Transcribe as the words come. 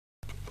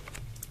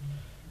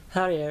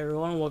Howdy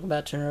everyone, welcome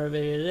back to another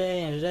video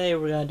today, and today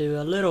we're going to do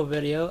a little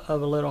video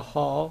of a little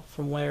haul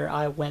from where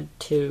I went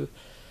to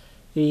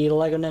the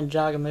LEGO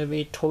Ninjago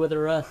movie Toy with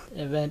Us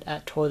event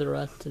at Toy with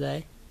Us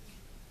today.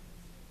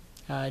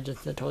 I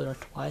just said Toy with Us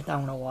twice, I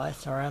don't know why,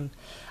 sorry, I'm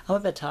a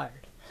bit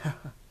tired.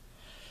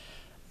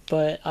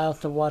 But I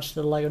also watched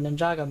the LEGO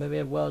Ninjago movie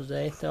as well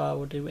today, so I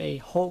will do a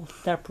whole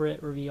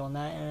separate review on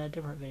that in a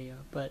different video.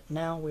 But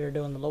now we are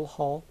doing the little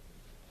haul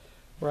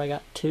where I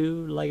got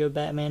 2 LEGO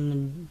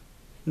Batman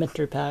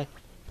mystery pack,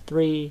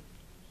 3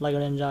 LEGO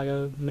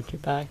Ninjago mystery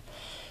pack,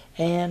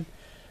 and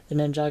the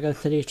Ninjago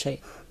City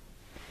Chase.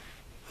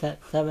 Set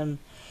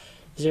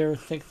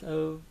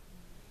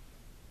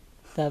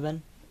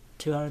 70607,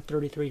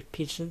 233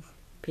 pieces,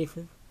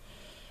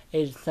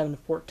 ages 7 to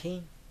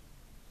 14,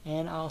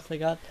 and I also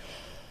got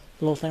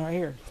the little thing right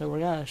here. So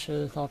we're gonna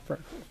show this off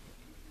first.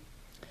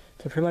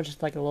 So pretty much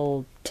it's like a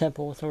little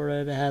temple sort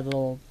of. It has a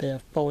little bit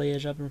of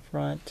foliage up in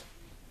front,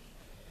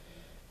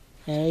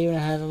 and it even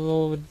has a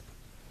little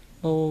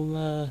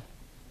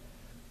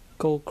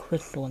gold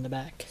crystal in the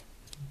back.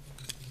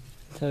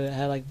 So it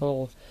had like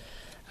little,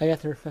 I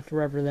guess they're supposed to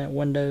represent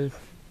windows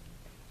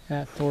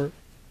and that sort.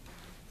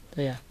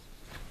 So yeah.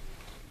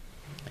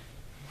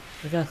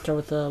 We're gonna start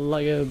with the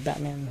LEGO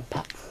Batman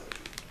pop.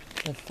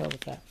 Let's start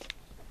with that.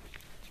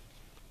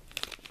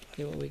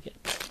 See what we get.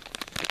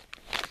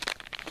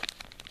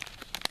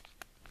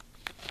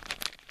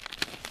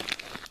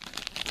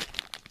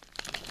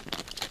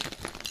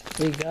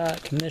 We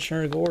got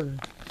Commissioner Gordon,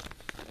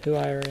 who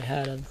I already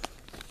had,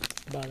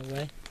 by the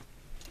way.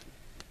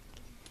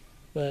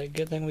 But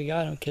good thing we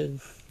got him,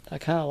 because I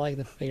kind of like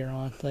the figure,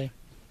 honestly.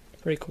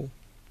 Pretty cool.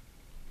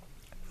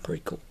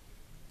 Pretty cool.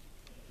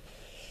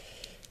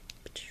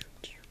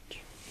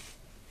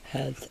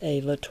 Has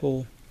a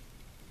little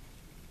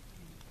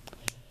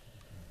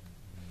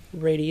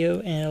radio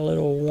and a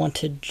little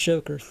wanted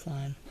Joker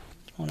sign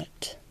on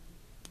it.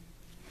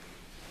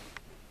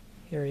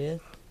 Here he is.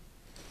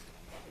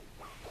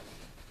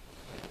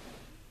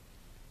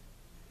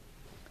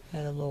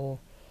 Had a little,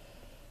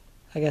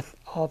 I guess,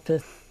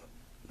 office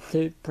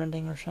suit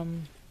printing or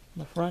something on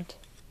the front.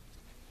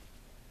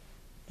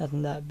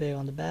 Nothing that big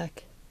on the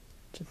back.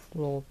 Just a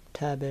little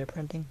tad bit of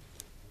printing.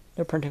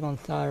 No printing on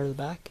the side or the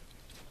back.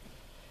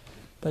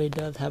 But he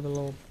does have a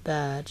little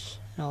badge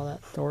and all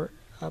that sort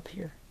up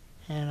here.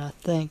 And I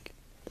think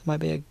there might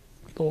be a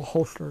little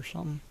holster or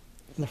something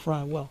in the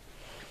front as well.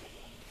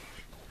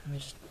 Let me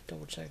just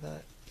double check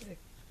that. It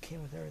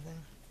came with everything.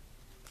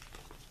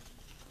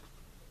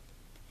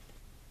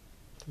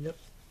 Yep,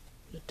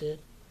 it did.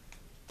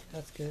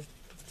 That's good.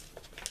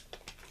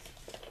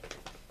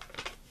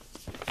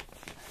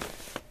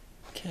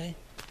 Okay,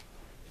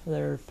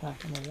 there's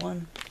pack number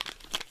 1.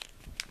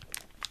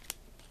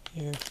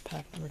 Here's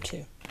pack number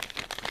 2.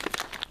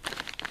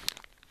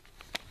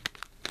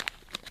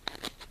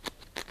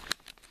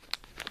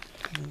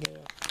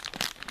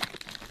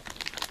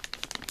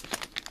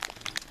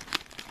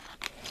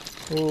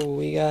 Oh,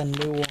 we got a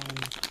new one.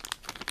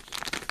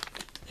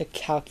 A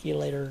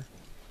calculator.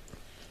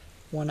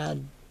 One I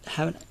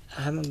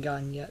haven't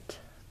gotten yet,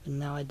 but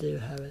now I do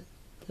have it,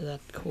 so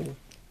that's cool.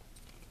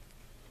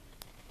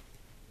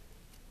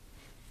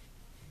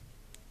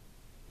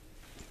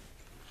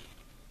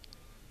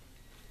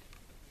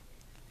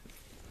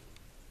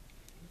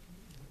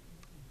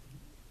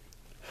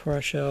 Before I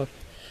show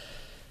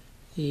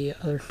the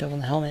other stuff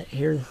on the helmet,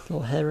 here's this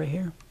little head right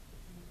here.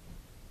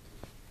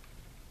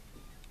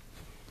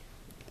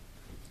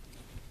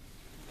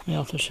 Let me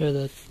also show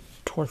the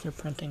torso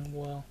printing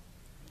well.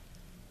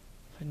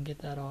 I can get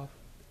that off.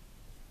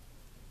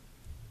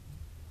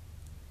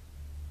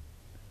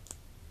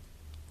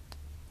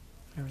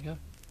 There we go.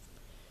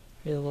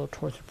 Here's a little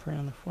torso print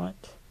on the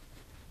front.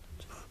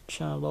 Just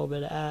showing a little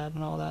bit of ad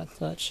and all that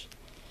such.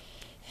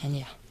 And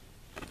yeah.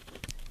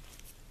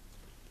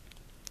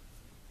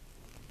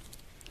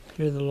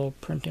 Here's a little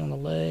printing on the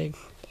leg.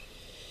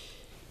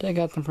 They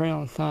got some printing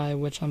on the side,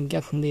 which I'm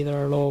guessing these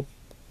are little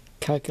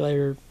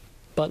calculator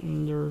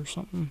buttons or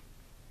something.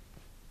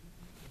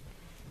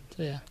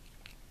 So yeah.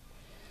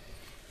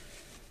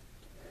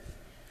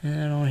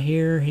 And on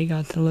here, he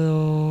got the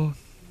little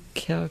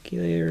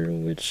calculator,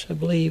 which I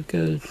believe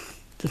goes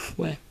this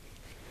way.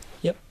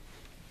 Yep.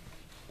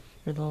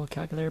 Here's a little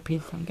calculator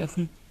piece, I'm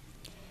guessing.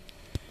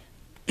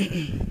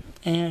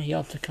 And he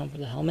also comes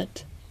with a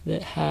helmet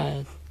that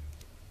has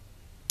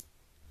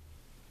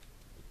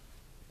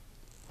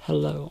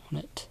hello on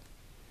it.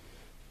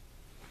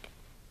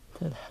 It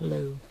says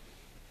hello.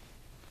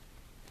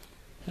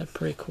 That's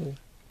pretty cool.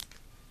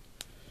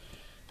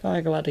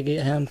 I'm glad to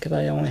get him because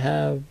I only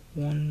have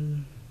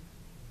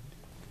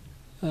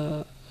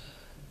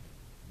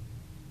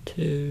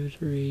 2,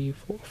 3,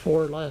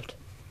 4 left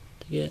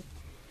to get,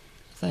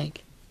 I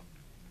think.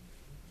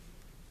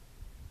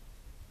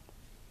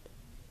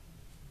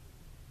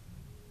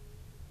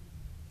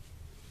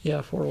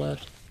 Yeah, 4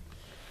 left.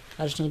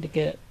 I just need to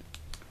get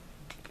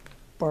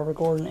Barbara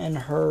Gordon in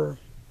her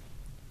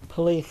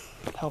police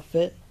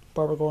outfit,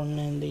 Barbara Gordon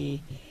in the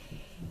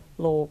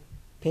little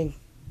pink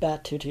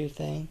bat tutu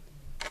thing,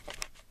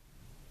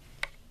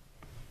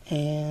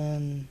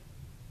 and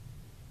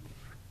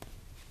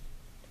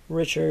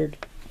Richard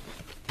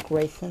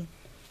Grayson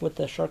with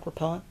the shark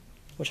repellent,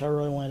 which I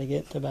really wanted to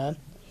get so bad,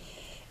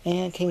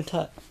 and King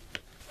Tut.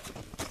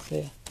 So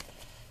yeah,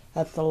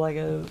 that's the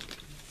Lego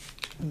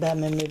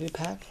Batman movie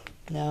pack.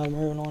 Now we're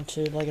moving on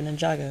to Lego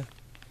Ninjago.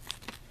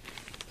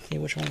 See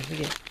which ones we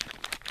get.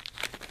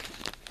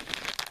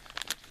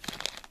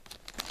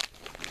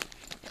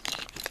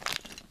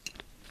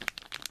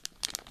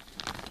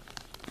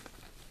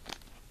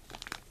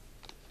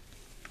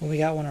 Well, we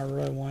got one I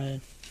really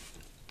wanted,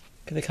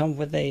 because it comes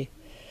with a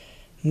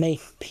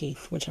mace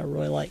piece, which I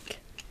really like.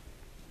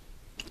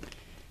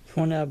 This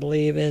one I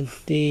believe is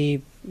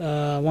the,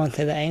 I want to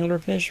say the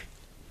anglerfish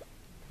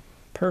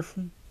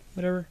person,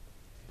 whatever.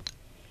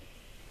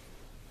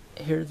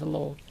 Here's a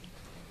little,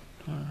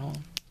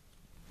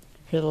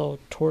 here's a little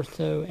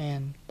torso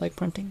and leg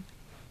printing.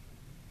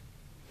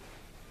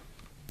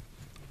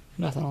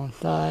 Nothing on the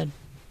side,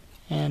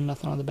 and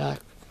nothing on the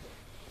back.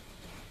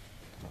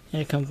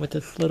 And it comes with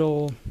this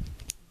little,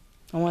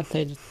 I want to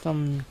say just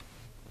some,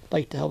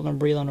 like to help them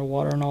breathe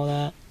underwater and all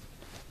that.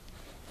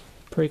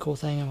 Pretty cool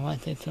thing, I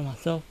might say so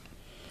myself.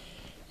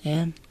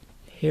 And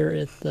here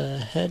is the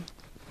head.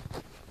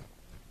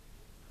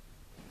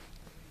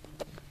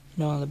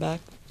 No on the back.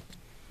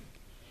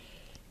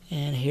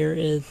 And here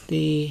is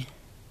the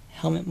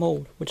helmet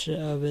mold, which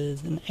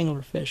is an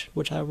anglerfish,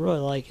 which I really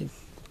like.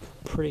 It's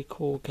pretty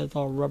cool because it's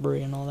all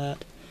rubbery and all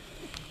that.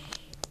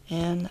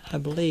 And I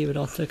believe it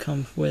also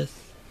comes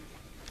with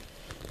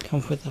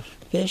a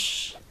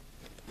fish.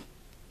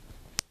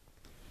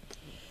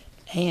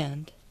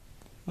 And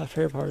my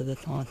favorite part of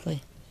this,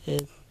 honestly,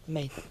 is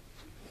mace.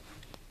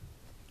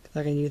 Because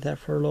I can use that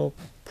for a little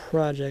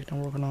project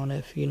I'm working on,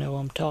 if you know what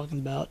I'm talking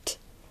about.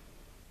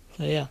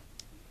 So yeah.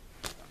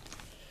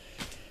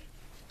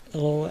 The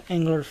little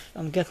angler,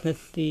 I'm guessing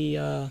it's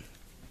the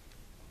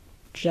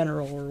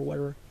general or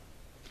whatever.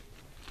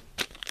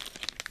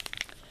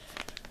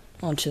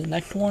 On to the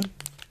next one.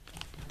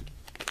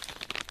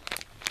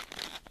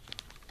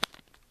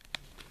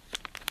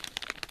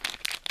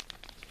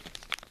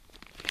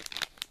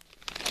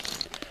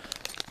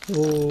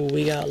 Ooh,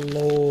 we got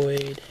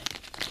Lloyd.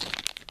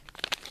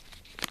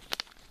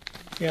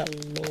 We got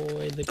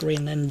Lloyd, the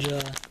Green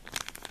Ninja.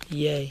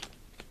 Yay.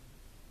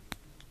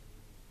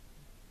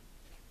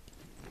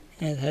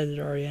 And his head's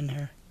already in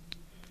here.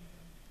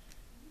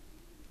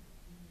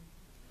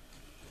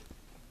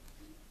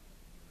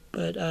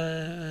 But,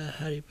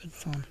 how do you put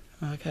this on?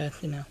 Okay, I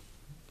see now.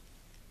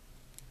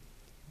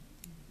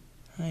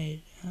 How do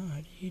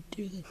you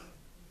do this?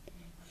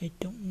 I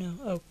don't know.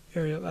 Oh,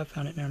 here we go. I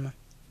found it. Never mind.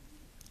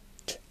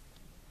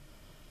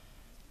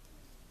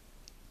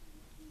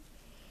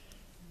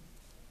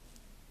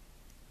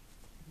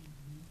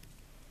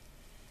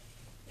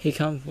 He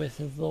comes with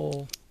his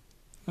little,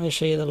 let me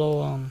show you the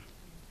little,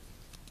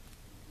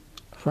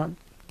 front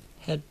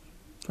head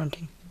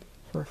printing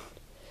first.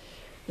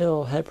 The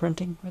little head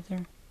printing right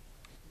there.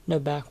 No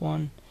back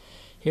one.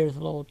 Here's a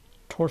little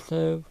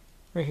torso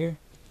right here.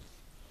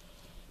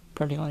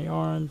 Printing on the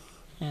arms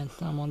and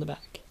some on the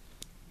back.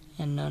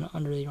 And none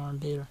under the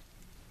arms either.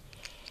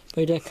 But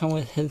he does come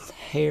with his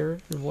hair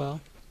as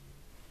well.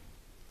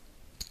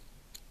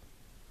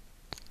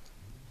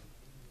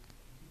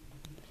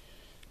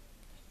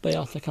 But he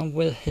also comes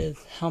with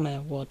his helmet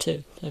as well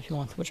too. So if you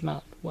want to switch him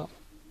out, well.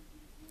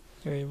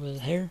 There he is with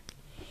his hair.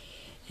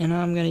 And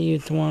I'm going to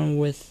use the one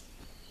with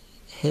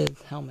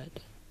his helmet.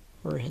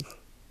 Or his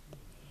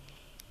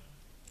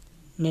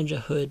ninja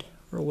hood.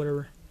 Or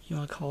whatever you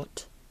want to call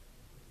it.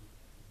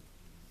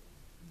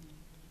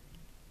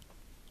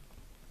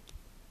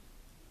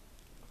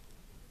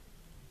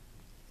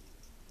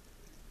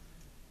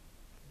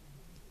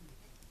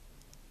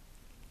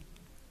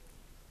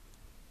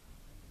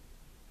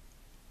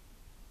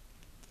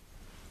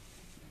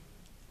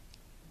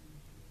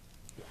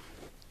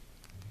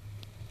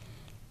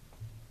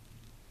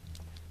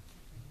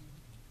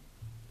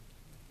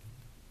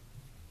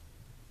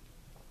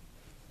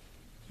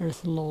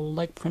 There's a little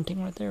leg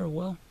printing right there as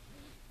well.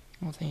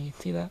 I don't think you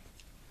can see that.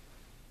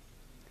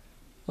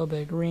 A little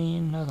bit of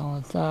green, nothing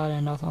on the side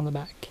and nothing on the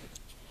back.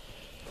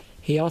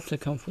 He also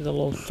comes with a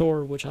little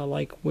sword, which I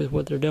like with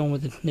what they're doing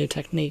with this new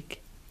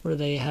technique, where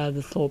they have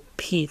this little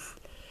piece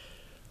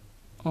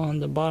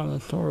on the bottom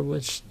of the sword,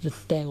 which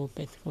just dangles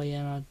basically,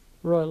 and I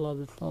really love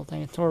this little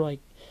thing. It's sort of like,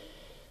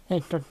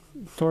 it's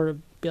sort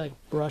of be like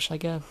a brush, I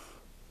guess,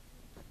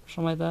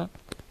 something like that.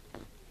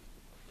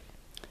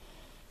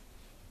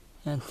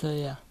 And so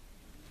yeah,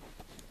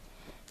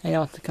 and he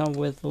also comes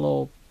with a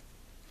little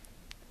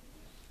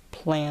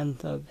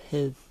plans of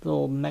his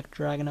little mech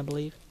dragon, I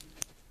believe.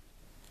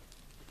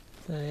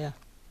 So yeah.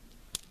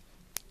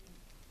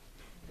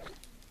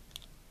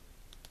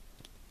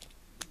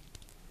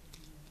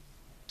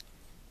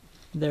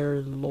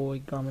 There's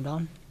Lloyd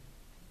Garmadon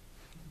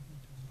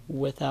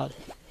without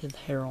his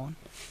hair on.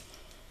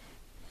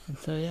 And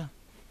so yeah.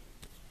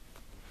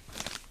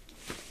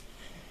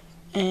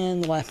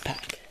 And the last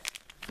pack.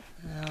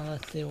 Now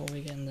let's see what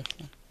we get in this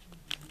one.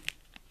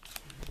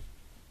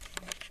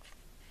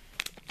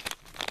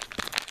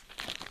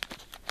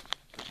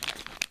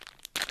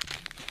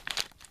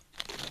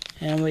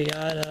 And we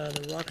got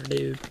the rocker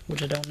dude,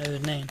 which I don't know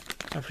his name.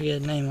 I forget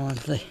his name,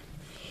 honestly.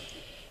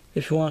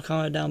 If you want to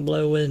comment down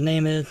below what his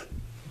name is,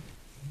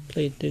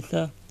 please do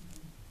so.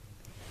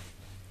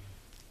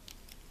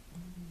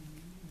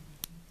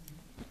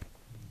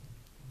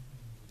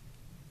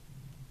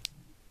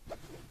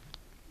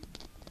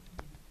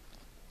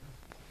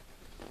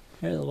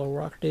 Here's the little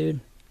rocker dude.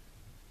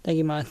 I think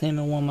you might have seen him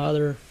in one of my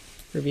other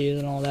reviews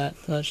and all that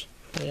such.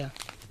 But yeah.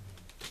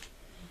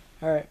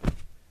 Alright.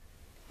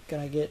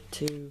 Gonna get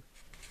to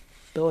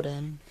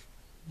building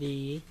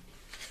the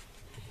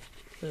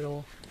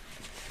little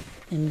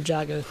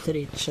Ninjago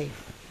city chase.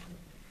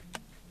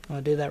 I'm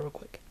gonna do that real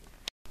quick.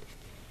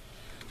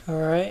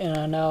 Alright, and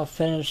I now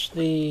finished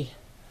the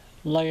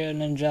Lego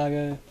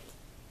Ninjago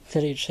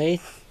city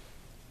chase.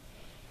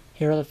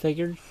 Here are the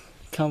figures.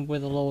 Come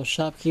with a little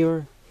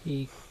shopkeeper.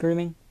 He's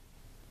screaming.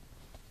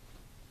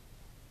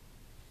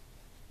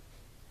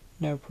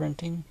 No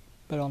printing,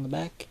 but on the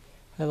back,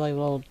 I like a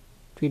little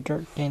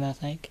dirt stain, I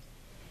think.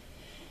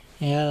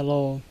 He had a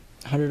little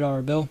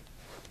 $100 bill.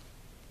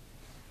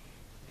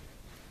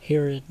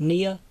 Here is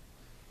Nia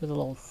with a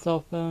little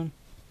cell phone.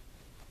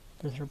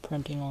 There's her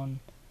printing on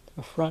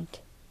the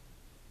front,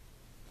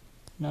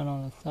 none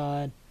on the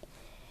side,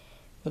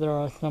 but there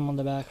are some on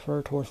the back for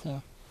her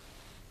torso.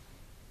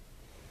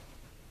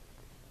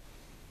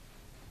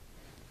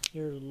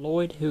 Here's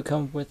Lloyd, who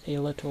comes with a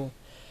little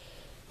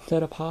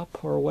soda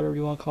pop, or whatever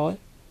you want to call it.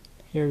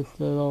 Here's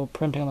the little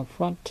printing on the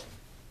front,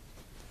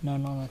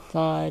 none on the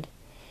side,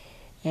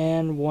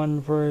 and one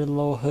for the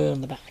little hood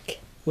on the back,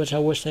 which I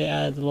wish they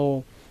added the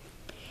little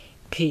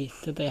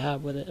piece that they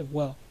have with it as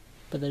well,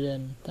 but they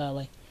didn't,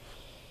 sadly.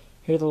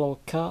 Here's the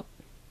little cop.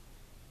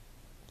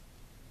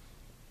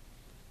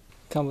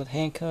 Come with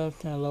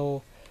handcuffs and a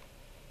little,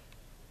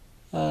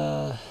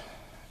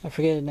 I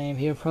forget his name.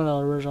 He was from the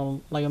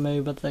original Lego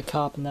movie, but the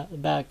cop and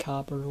that bad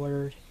cop or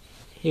whatever.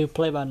 He was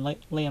played by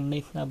Liam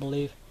Neeson, I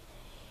believe.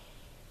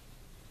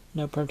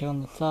 No printing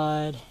on the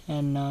side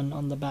and none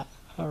on the back.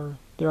 Or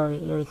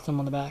there's some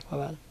on the back. My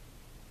bad.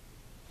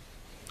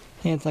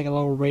 I think it's like a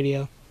little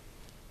radio.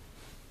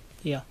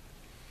 Yeah.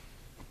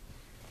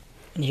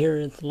 And here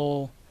is the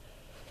little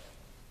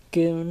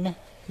goon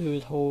who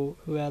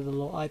has a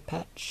little eye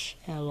patch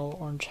and a little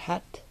orange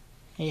hat.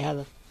 And he has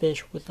a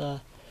fish with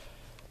a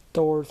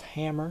Thor's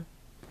hammer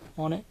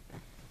on it.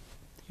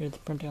 Here's the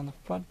printing on the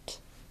front,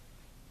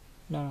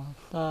 none on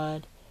the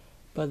side,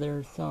 but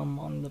there's some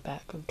on the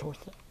back of the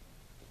torso.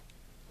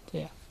 So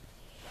yeah.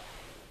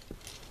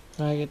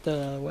 When I get that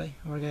out of the way,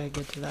 we're gonna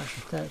get to the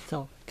actual set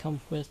itself. It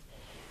comes with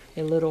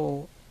a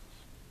little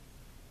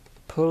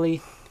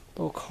pulley,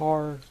 little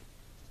car,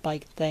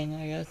 bike thing,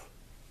 I guess.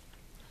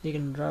 You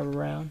can drive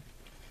around.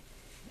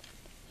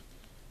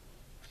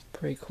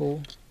 Pretty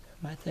cool.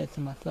 Might say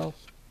so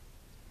myself.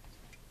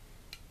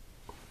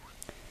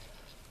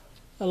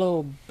 A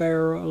little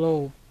barrel, a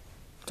little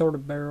sort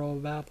of barrel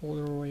of apples,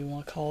 or whatever you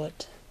want to call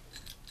it.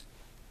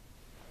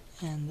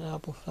 And the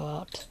apple fell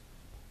out.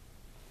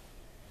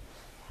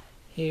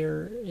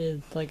 Here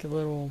is like a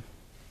little,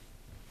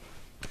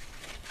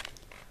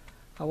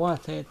 I want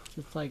to say it's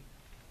just like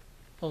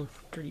little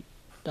street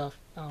stuff,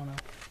 I don't know.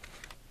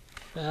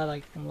 It had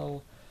like some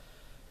little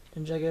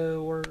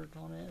Ninjago words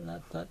on it and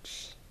that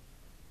such.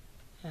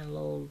 And a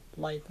little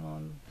light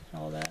on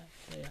and all that,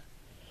 so yeah.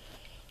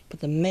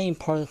 But the main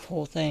part of this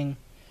whole thing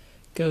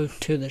goes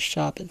to the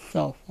shop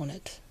itself on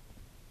it.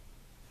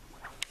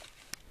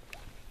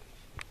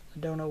 I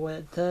don't know what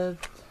it says,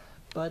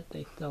 but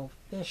they sell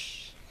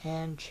fish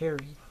and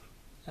cherries,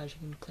 as you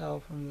can tell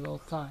from the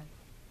little sign.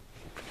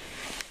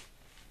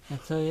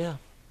 And so yeah,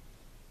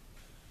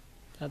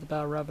 that's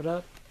about to wrap it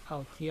up.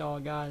 I'll see y'all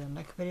guys in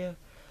the next video.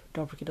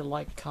 Don't forget to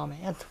like,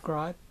 comment, and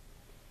subscribe.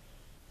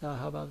 That'll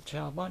help out the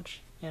channel a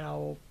bunch. And I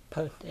will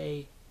post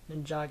a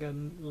Lego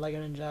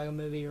Ninjago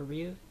movie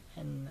review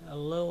in a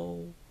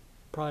little,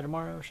 probably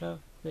tomorrow or so.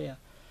 So yeah,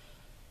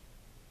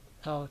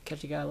 I'll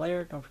catch you guys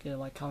later. Don't forget to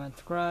like, comment,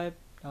 subscribe.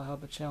 That'll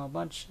help the channel a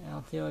bunch. And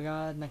I'll see you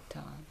guys next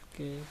time.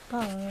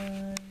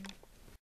 Goodbye.